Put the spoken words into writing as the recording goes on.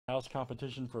House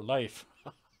competition for life.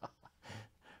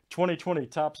 2020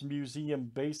 Topps Museum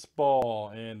Baseball.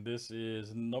 And this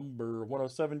is number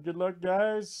 107. Good luck,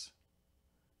 guys.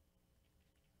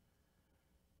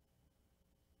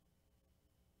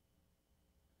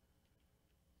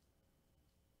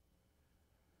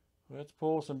 Let's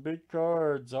pull some big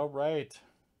cards. All right.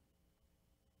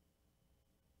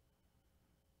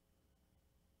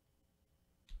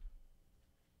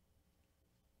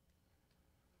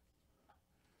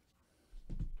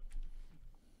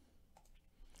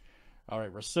 All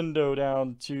right, Rosendo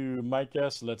down to Mike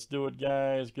S. Let's do it,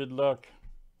 guys. Good luck.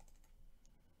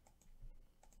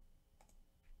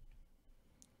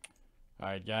 All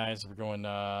right, guys, we're going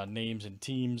names and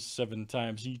teams 7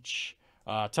 times each.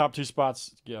 Top 2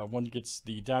 spots, one gets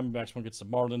the Diamondbacks, one gets the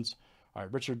Marlins. All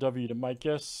right, Richard W. to Mike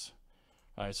S.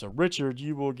 All right, so Richard,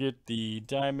 you will get the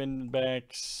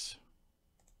Diamondbacks.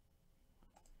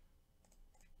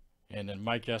 And then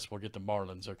Mike S. will get the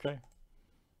Marlins, okay?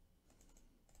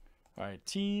 All right,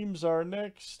 teams are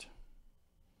next.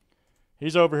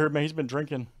 He's over here, man. He's been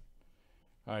drinking.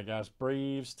 All right, guys,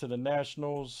 Braves to the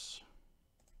Nationals.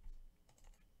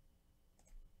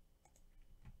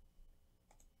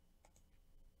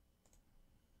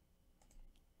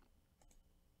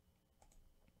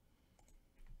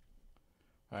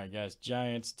 All right, guys,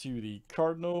 Giants to the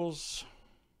Cardinals.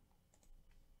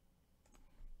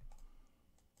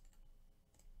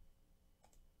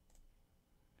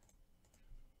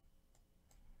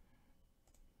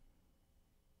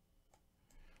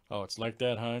 Oh, it's like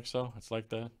that, huh, Excel? It's like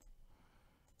that?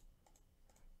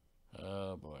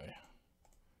 Oh, boy.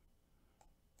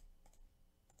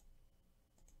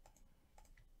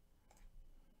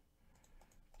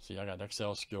 See, I got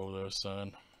Excel skill, though,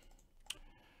 son.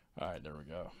 All right, there we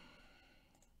go.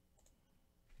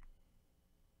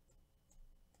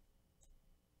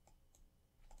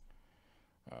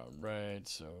 All right,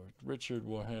 so Richard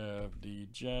will have the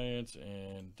Giants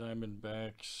and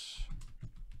Diamondbacks.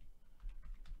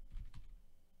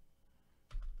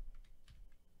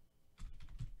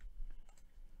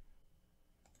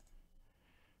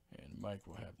 And Mike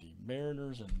will have the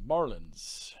Mariners and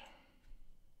Marlins.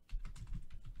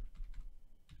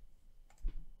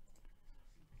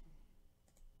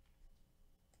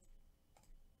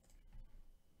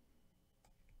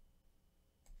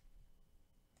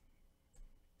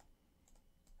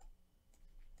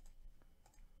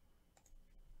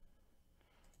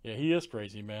 Yeah, he is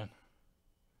crazy, man.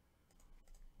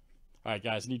 All right,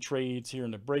 guys, any trades here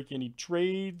in the break? Any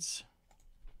trades?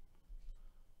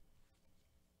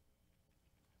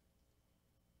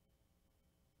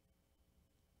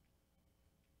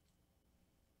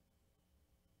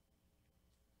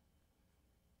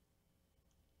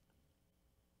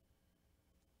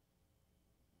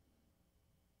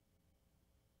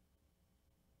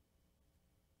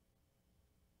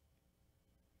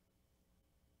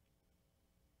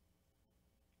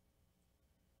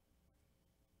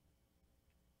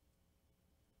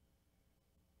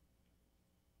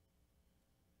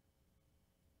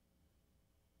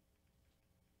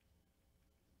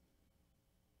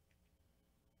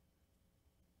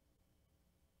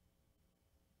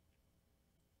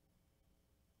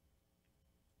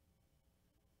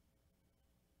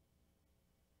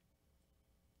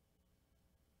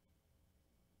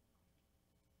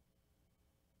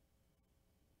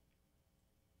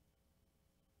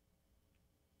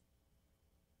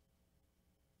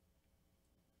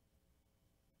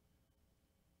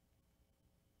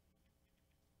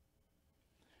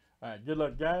 All right, good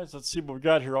luck, guys. Let's see what we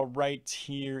got here. All right,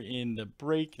 here in the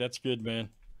break. That's good, man.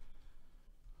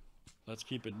 Let's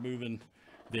keep it moving.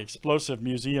 The explosive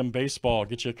museum baseball.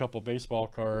 Get you a couple baseball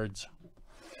cards.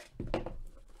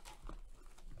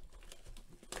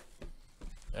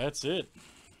 That's it.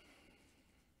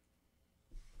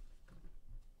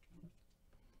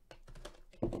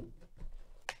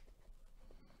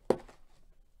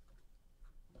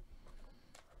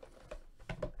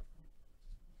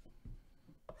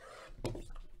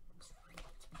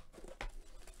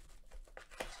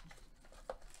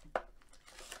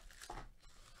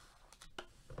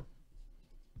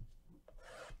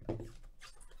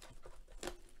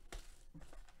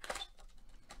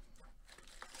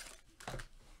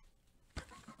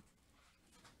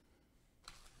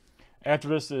 After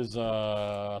this is,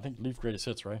 I think, Leaf Greatest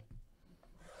Hits, right?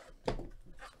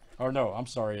 Or no, I'm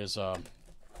sorry, is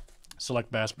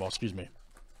Select Basketball, excuse me.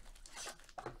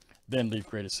 Then Leaf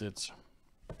Greatest Hits.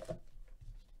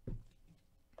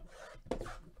 All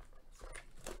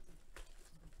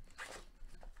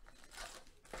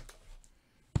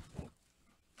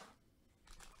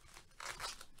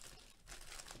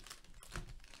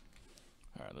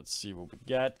right, let's see what we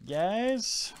got,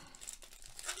 guys.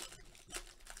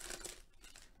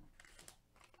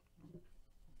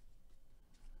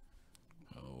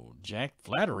 Oh, Jack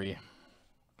Flattery.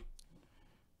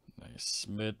 Nice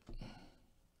Smith.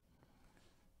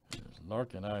 There's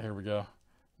Larkin. Here we go.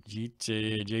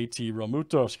 JT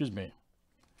Realmuto, excuse me.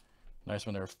 Nice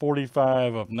one there.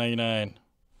 45 of 99.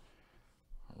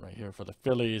 Right here for the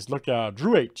Phillies. Look out,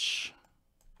 Drew H.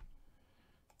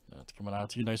 That's coming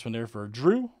out to you. Nice one there for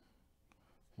Drew.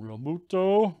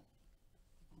 Realmuto.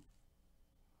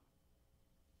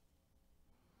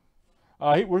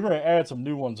 We're going to add some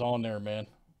new ones on there, man.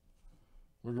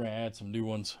 We're going to add some new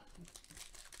ones.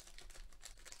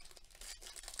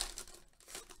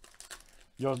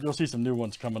 You'll see some new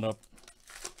ones coming up.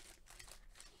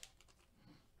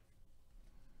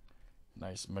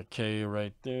 Nice McKay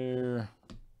right there.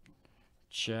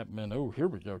 Chapman. Oh, here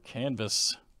we go.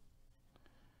 Canvas.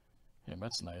 Yeah,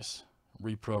 that's nice.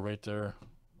 Repro right there.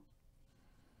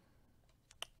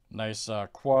 Nice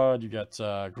quad. You got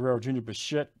Guerrero Jr.,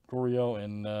 Bichette, Gurriel,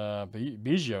 and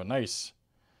Biggio. Nice.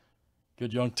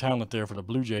 Good young talent there for the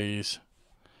Blue Jays.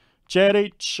 Chad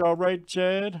H. All right,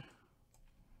 Chad.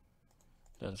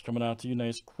 That's coming out to you.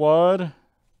 Nice quad.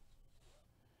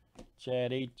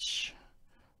 Chad H.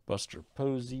 Buster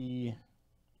Posey.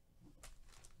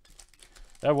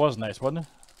 That was nice, wasn't it?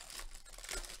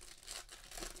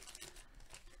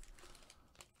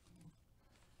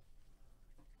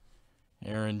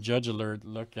 Aaron Judge alert.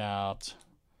 Look out.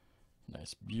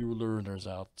 Nice Bueller. There's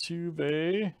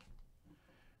Altuve.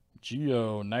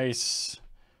 Gio. Nice.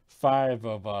 5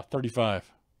 of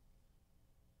 35.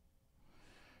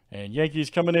 And Yankees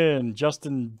coming in.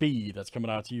 Justin B. That's coming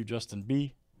out to you, Justin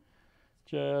B.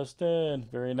 Justin.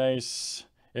 Very nice.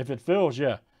 If it fills,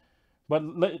 yeah. But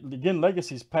again,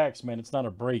 Legacy's packs, man. It's not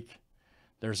a break.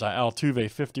 There's Altuve,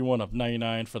 51 of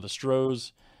 99 for the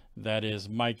Stros. That is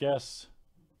Mike S.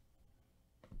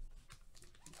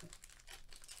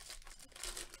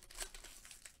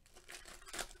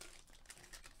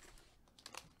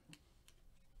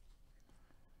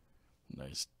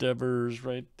 Nice Devers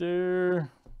right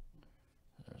there.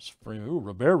 There's Freeman. Ooh,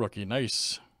 Robert rookie.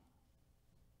 Nice.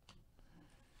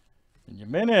 And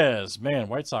Jimenez. Man,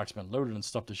 White Sox been loaded and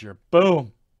stuff this year.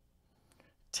 Boom.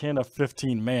 10 of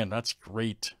 15. Man, that's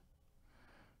great.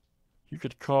 You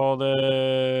could call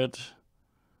that,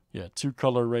 yeah,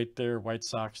 2-color right there. White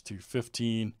Sox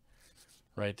 215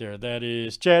 right there. That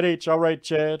is Chad H. All right,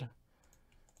 Chad.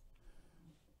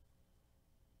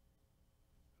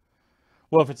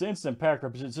 Well, if it's instant pack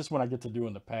represents, it's just when I get to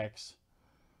doing the packs.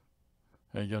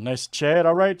 There you go. Nice, Chad.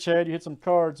 All right, Chad. You hit some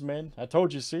cards, man. I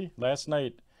told you, see, last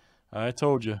night. I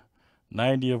told you.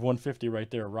 90 of 150 right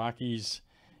there. Rockies.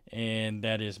 And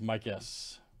that is Mike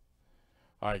S.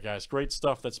 All right, guys. Great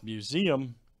stuff. That's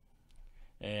Museum.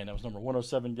 And that was number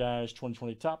 107, guys.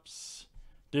 2020 Tops.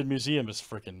 Museum is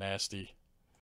freaking nasty.